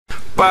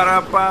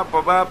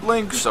Ba-da-ba-ba-ba,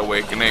 Link's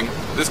Awakening.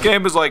 This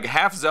game is like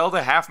half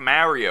Zelda, half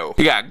Mario.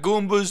 You got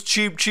Goombas,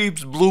 Cheep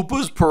Cheeps,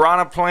 Bloopas,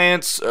 Piranha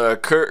Plants,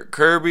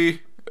 Kirby,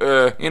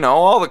 you know,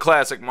 all the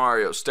classic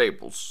Mario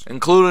staples,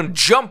 including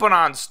jumping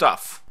on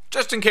stuff.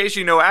 Just in case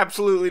you know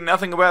absolutely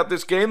nothing about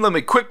this game, let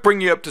me quick bring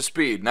you up to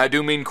speed, and I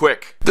do mean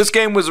quick. This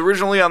game was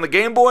originally on the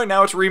Game Boy,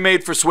 now it's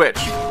remade for Switch.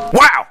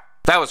 Wow!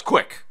 That was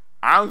quick.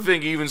 I don't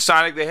think even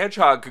Sonic the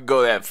Hedgehog could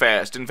go that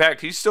fast. In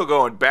fact, he's still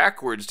going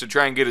backwards to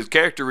try and get his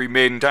character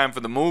remade in time for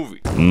the movie.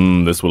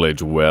 This will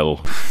age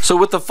well. So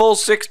with the full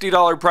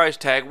 $60 price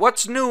tag,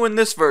 what's new in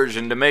this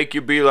version to make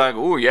you be like,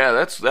 oh yeah,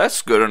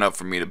 that's good enough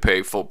for me to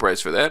pay full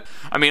price for that?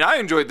 I mean, I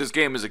enjoyed this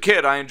game as a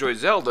kid, I enjoyed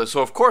Zelda,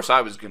 so of course I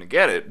was gonna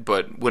get it,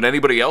 but would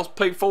anybody else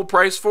pay full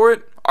price for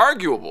it?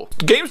 Arguable.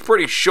 The game's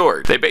pretty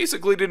short. They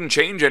basically didn't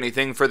change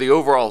anything for the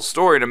overall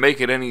story to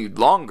make it any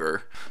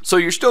longer. So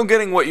you're still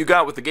getting what you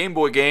got with the Game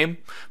Boy game,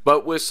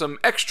 but with some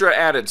extra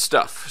added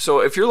stuff. So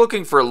if you're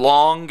looking for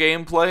long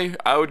gameplay,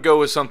 I would go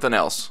with something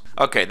else.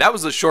 Okay, that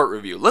was a short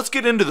review. Let's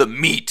get into the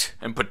meat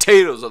and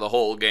potatoes of the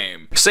whole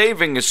game.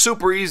 Saving is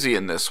super easy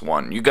in this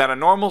one. You got a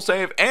normal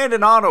save and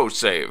an auto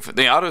save.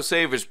 The auto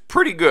save is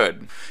pretty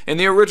good. In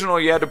the original,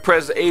 you had to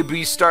press A,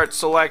 B, start,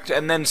 select,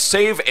 and then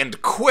save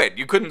and quit.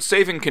 You couldn't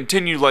save and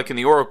continue like in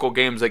the Oracle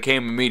games that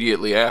came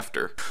immediately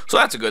after. So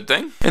that's a good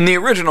thing. In the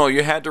original,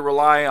 you had to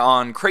rely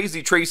on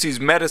Crazy Tracy's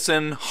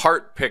medicine,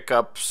 heart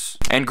pickups,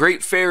 and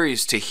great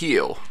fairies to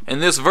heal. In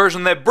this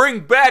version, they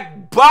bring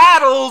back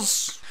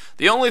bottles!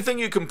 The only thing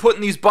you can put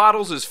in these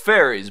bottles is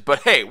fairies,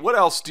 but hey, what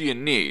else do you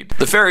need?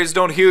 The fairies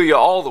don't heal you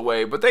all the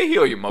way, but they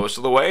heal you most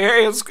of the way.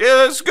 Hey, it's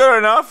good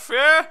enough,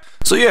 yeah?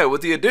 So yeah,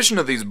 with the addition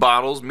of these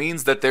bottles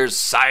means that there's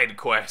side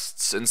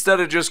quests. Instead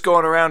of just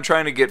going around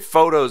trying to get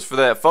photos for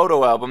that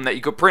photo album that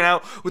you could print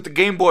out with the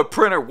Game Boy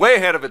printer way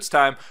ahead of its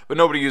time, but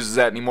nobody uses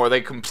that anymore.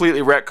 They completely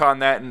retcon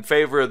that in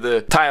favor of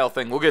the tile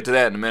thing. We'll get to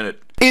that in a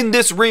minute. In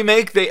this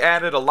remake, they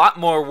added a lot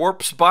more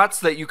warp spots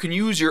that you can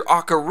use your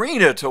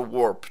ocarina to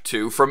warp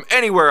to from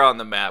anywhere on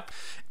the map.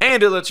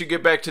 And it lets you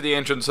get back to the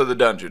entrance of the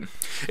dungeon.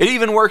 It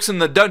even works in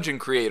the dungeon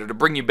creator to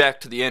bring you back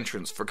to the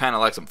entrance for kind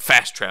of like some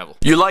fast travel.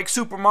 You like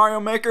Super Mario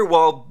Maker?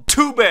 Well,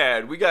 too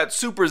bad. We got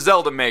Super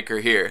Zelda Maker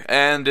here,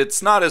 and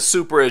it's not as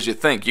super as you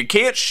think. You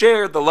can't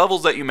share the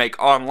levels that you make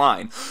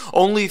online,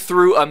 only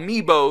through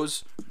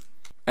amiibos,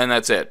 and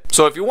that's it.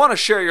 So if you want to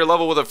share your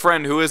level with a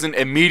friend who isn't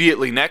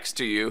immediately next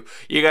to you,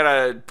 you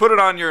gotta put it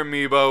on your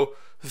amiibo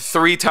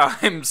 3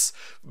 times,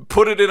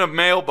 put it in a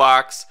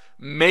mailbox,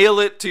 mail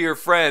it to your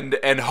friend,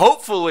 and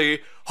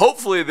hopefully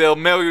they'll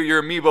mail you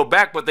your amiibo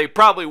back, but they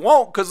probably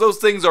won't because those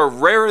things are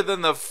rarer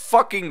than the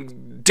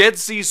fucking Dead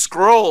Sea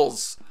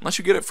Scrolls. Unless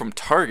you get it from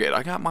Target.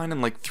 I got mine in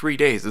like 3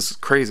 days. This is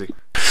crazy.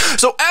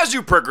 So as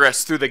you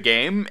progress through the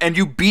game and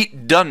you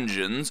beat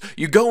dungeons,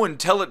 you go and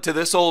tell it to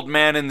this old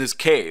man in this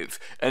cave,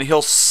 and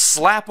he'll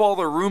slap all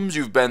the rooms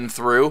you've been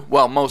through,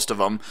 well, most of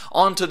them,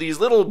 onto these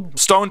little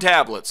stone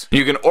tablets.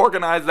 You can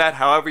organize that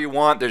however you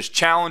want. There's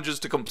challenges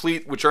to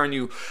complete which earn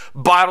you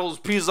bottles,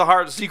 pieces of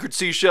heart, secret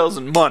seashells,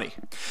 and money.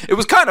 It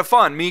was kind of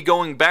fun, me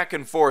going back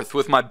and forth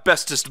with my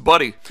bestest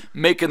buddy,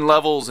 making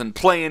levels and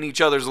playing each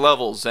other's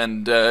levels,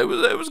 and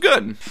it was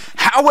good.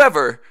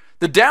 However,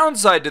 the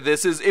downside to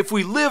this is if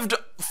we lived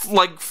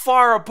like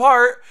far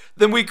apart,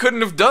 then we couldn't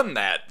have done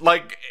that,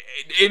 like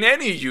in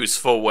any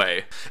useful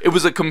way. It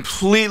was a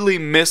completely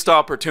missed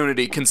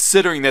opportunity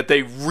considering that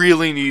they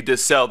really need to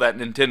sell that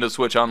Nintendo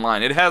Switch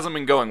online. It hasn't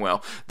been going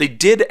well. They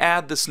did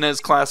add the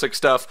SNES Classic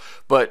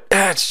stuff, but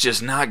it's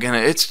just not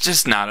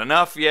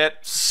enough yet.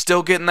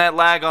 Still getting that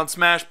lag on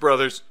Smash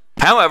Brothers.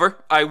 However,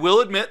 I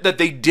will admit that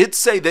they did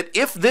say that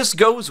if this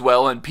goes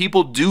well and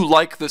people do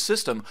like the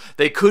system,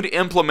 they could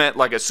implement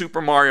like a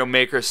Super Mario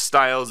Maker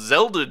style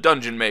Zelda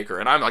Dungeon Maker,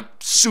 and I'm like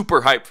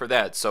super hyped for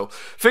that, so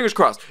fingers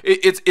crossed.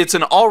 It's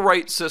an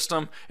alright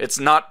system, it's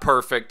not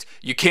perfect,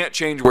 you can't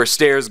change where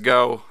stairs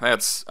go,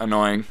 that's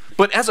annoying.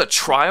 But as a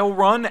trial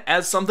run,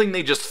 as something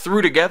they just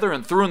threw together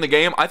and threw in the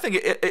game, I think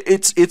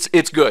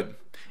it's good.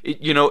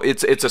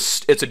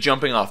 It's a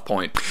jumping off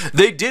point.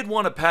 They did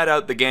want to pad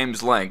out the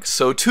game's length,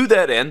 so to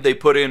that end, they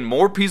put in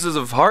more pieces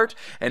of heart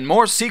and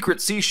more secret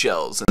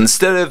seashells.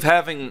 Instead of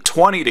having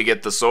 20 to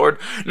get the sword,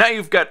 now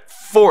you've got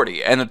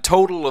 40, and a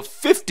total of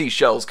 50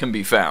 shells can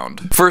be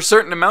found. For a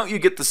certain amount, you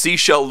get the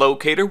seashell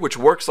locator, which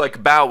works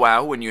like Bow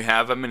Wow when you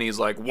have him, and he's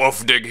like,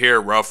 "Woof, dig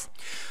here, rough."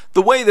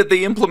 The way that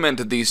they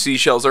implemented these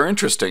seashells are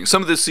interesting.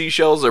 Some of the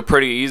seashells are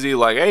pretty easy,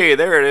 like, hey,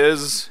 there it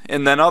is,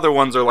 and then other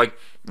ones are like,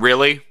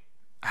 really?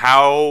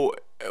 How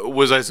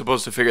was I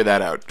supposed to figure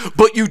that out?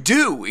 But you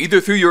do, either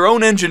through your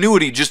own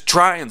ingenuity, just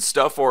trying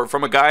stuff, or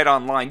from a guide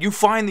online. You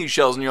find these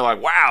shells and you're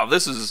like, wow,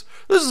 this is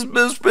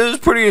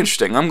pretty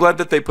interesting. I'm glad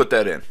that they put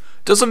that in.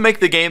 Doesn't make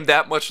the game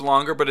that much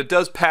longer, but it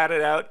does pad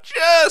it out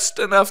just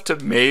enough to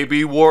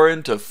maybe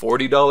warrant a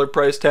 $40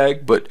 price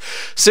tag, but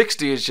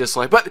 60 is just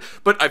like, but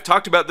I've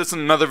talked about this in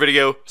another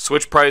video,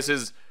 Switch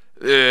prices.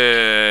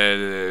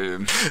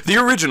 The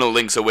original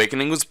Link's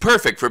Awakening was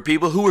perfect for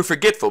people who were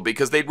forgetful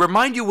because they'd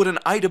remind you what an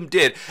item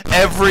did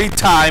every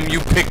time you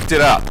picked it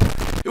up.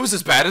 It was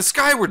as bad as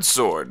Skyward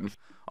Sword.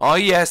 Oh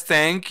yes,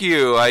 thank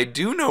you. I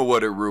do know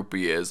what a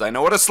rupee is. I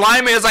know what a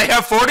slime is. I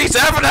have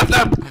 47 of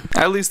them!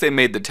 At least they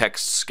made the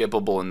text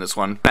skippable in this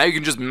one. Now you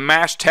can just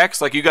mash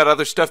text like you got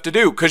other stuff to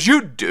do, cause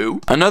you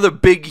do. Another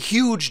big,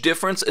 huge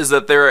difference is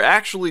that there are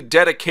actually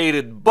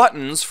dedicated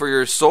buttons for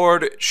your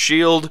sword,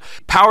 shield,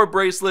 power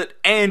bracelet,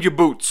 and your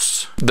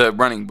boots. The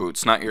running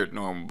boots, not your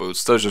normal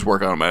boots. Those just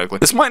work automatically.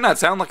 This might not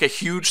sound like a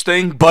huge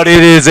thing, but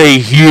it is a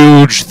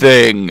huge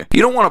thing.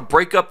 You don't want to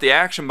break up the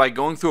action by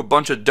going through a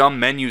bunch of dumb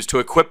menus to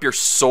equip your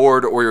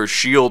sword or your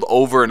shield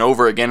over and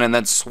over again and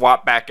then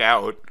swap back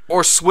out.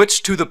 Or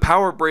switch to the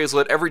power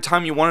bracelet every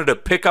time you wanted to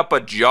pick up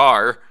a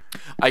jar.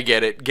 I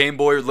get it, Game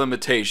Boy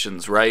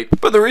limitations, right?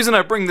 But the reason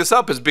I bring this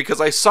up is because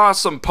I saw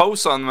some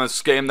posts on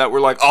this game that were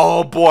like,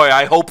 oh boy,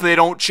 I hope they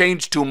don't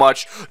change too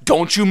much.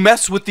 Don't you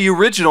mess with the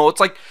original. It's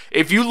like,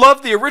 if you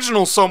love the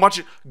original so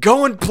much,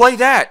 go and play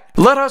that.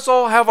 Let us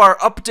all have our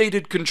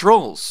updated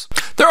controls.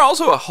 There are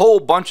also a whole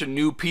bunch of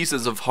new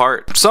pieces of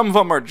art. Some of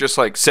them are just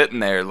like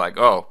sitting there like,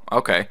 oh,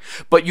 okay.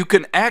 But you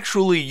can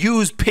actually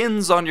use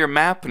pins on your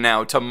map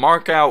now to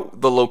mark out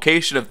the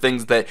location of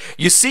things that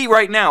you see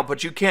right now,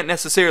 but you can't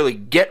necessarily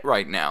get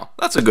right now.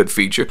 That's a good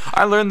feature.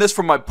 I learned this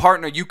from my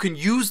partner. You can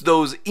use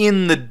those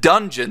in the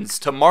dungeons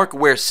to mark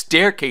where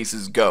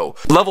staircases go.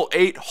 Level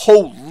 8,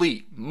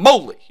 holy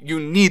moly, you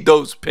need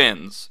those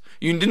pins.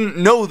 You didn't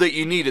know that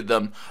you needed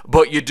them,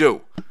 but you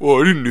do.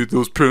 Oh, I didn't need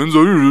those pins.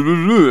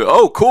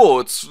 Oh,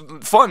 cool. It's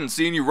fun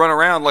seeing you run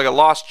around like a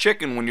lost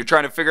chicken when you're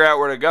trying to figure out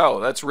where to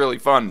go. That's really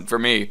fun for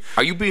me.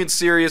 Are you being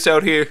serious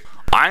out here?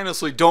 I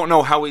honestly don't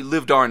know how we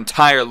lived our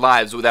entire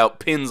lives without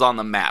pins on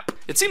the map.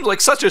 It seems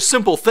like such a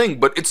simple thing,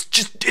 but it's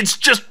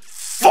just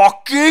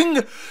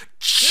fucking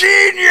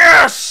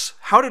genius!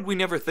 How did we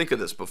never think of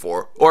this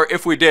before? Or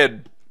if we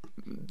did,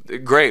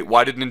 great,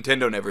 why did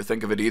Nintendo never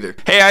think of it either?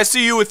 Hey, I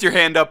see you with your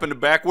hand up in the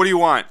back. What do you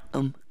want?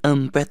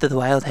 Breath of the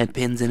Wild had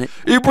pins in it.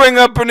 You bring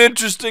up an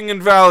interesting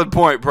and valid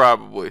point,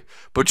 probably.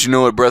 But you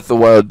know what Breath of the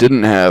Wild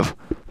didn't have?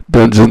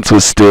 Dungeons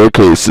with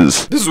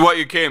staircases. This is why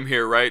you came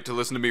here, right? To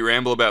listen to me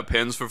ramble about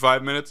pins for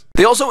 5 minutes?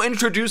 They also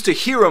introduced a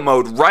hero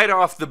mode right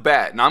off the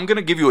bat. And I'm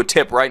gonna give you a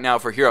tip right now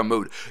for hero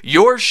mode.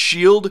 Your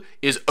shield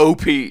is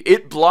OP.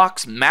 It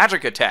blocks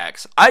magic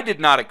attacks. I did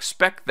not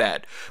expect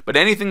that. But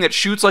anything that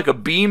shoots like a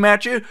beam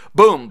at you,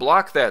 boom,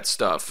 block that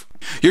stuff.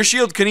 Your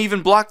shield can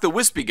even block the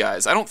wispy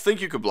guys. I don't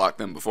think you could block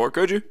them before,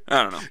 could you?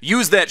 I don't know.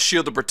 Use that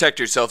shield to protect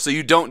yourself so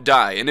you don't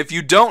die. And if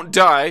you don't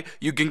die,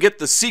 you can get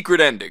the secret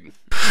ending.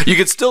 You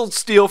can still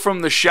steal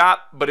from the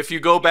shop, but if you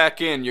go back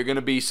in, you're going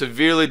to be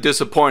severely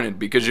disappointed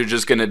because you're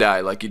just going to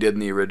die like you did in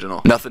the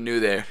original. Nothing new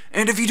there.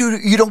 And if you do,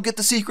 you don't get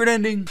the secret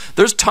ending.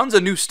 There's tons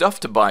of new stuff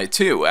to buy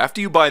too.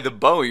 After you buy the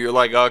bow, you're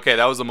like, okay,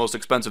 that was the most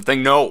expensive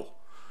thing. No.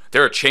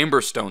 There are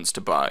chamber stones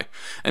to buy.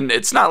 And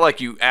it's not like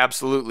you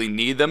absolutely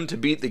need them to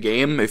beat the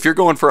game. If you're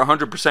going for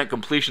 100%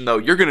 completion, though,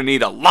 you're going to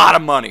need a lot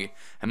of money.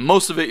 And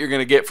most of it you're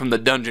going to get from the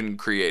dungeon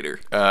creator.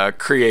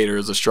 Creator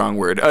is a strong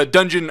word.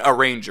 Dungeon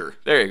arranger.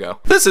 There you go.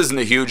 This isn't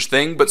a huge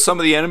thing, but some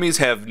of the enemies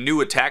have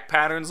new attack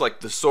patterns, like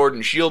the sword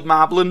and shield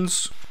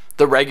moblins.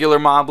 The regular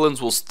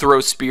moblins will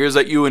throw spears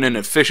at you in an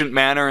efficient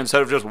manner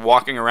instead of just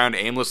walking around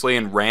aimlessly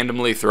and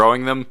randomly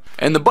throwing them.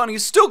 And the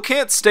bunnies still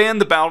can't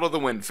stand the Battle of the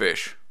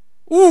Windfish.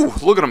 Ooh,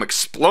 look at them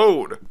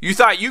explode. You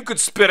thought you could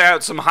spit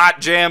out some hot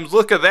jams.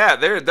 Look at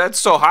that. That's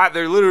so hot,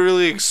 they're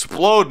literally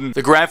exploding.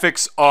 The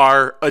graphics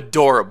are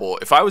adorable.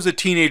 If I was a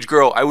teenage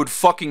girl, I would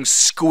fucking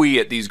squee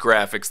at these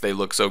graphics. They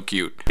look so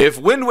cute. If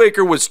Wind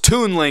Waker was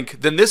Toon Link,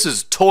 then this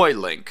is Toy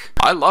Link.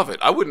 I love it.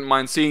 I wouldn't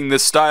mind seeing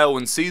this style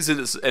when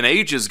Seasons and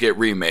Ages get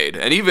remade.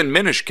 And even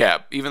Minish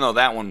Cap, even though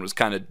that one was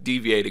kind of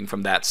deviating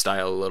from that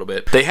style a little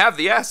bit. They have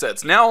the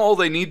assets. Now all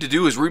they need to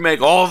do is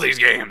remake all these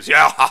games.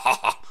 Yeah, ha ha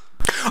ha.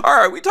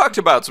 Alright, we talked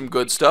about some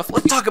good stuff.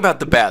 Let's talk about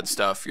the bad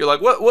stuff. You're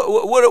like,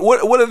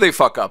 what did they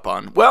fuck up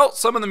on? Well,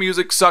 some of the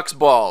music sucks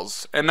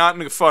balls, and not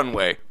in a fun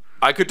way.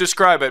 I could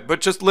describe it,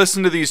 but just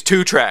listen to these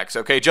 2 tracks,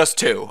 okay? Just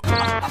 2.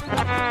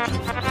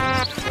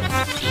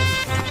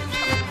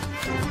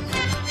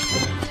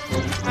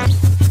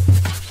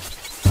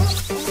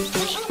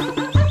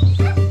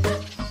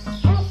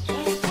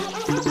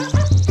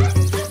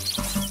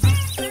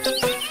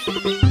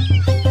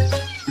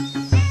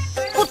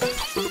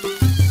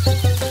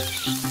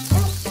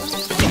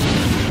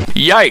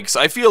 Yikes,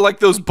 I feel like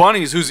those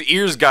bunnies whose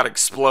ears got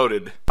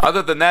exploded.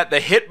 Other than that, the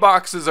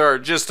hitboxes are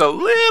just a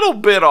little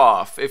bit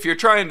off. If you're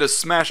trying to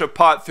smash a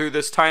pot through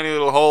this tiny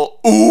little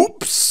hole,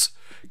 oops,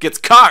 gets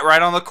caught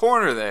right on the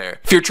corner there.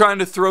 If you're trying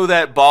to throw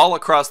that ball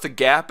across the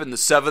gap in the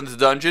 7th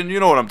dungeon, you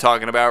know what I'm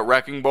talking about.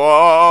 Wrecking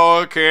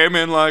ball came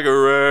in like a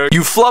wreck.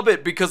 You flub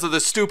it because of the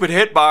stupid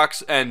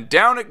hitbox, and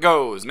down it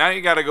goes. Now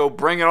you gotta go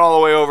bring it all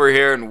the way over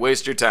here and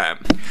waste your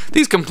time.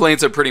 These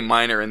complaints are pretty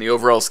minor in the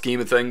overall scheme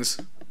of things.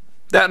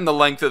 That and the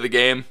length of the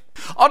game.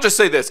 I'll just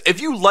say this,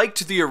 if you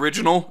liked the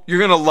original, you're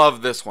gonna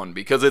love this one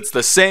because it's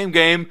the same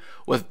game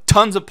with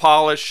tons of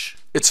polish.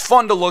 It's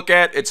fun to look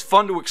at, it's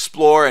fun to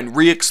explore and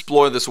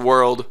re-explore this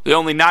world. The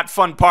only not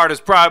fun part is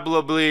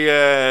probably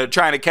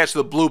trying to catch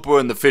the blooper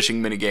in the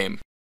fishing minigame.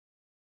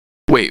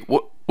 Wait,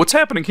 what What's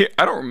happening here?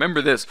 I don't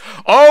remember this.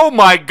 Oh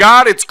my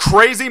god, it's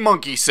crazy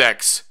monkey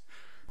sex.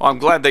 Oh, I'm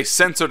glad they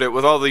censored it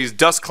with all these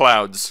dust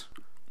clouds.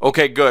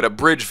 Okay, good. A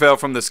bridge fell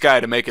from the sky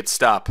to make it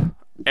stop.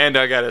 And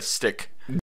I got a stick.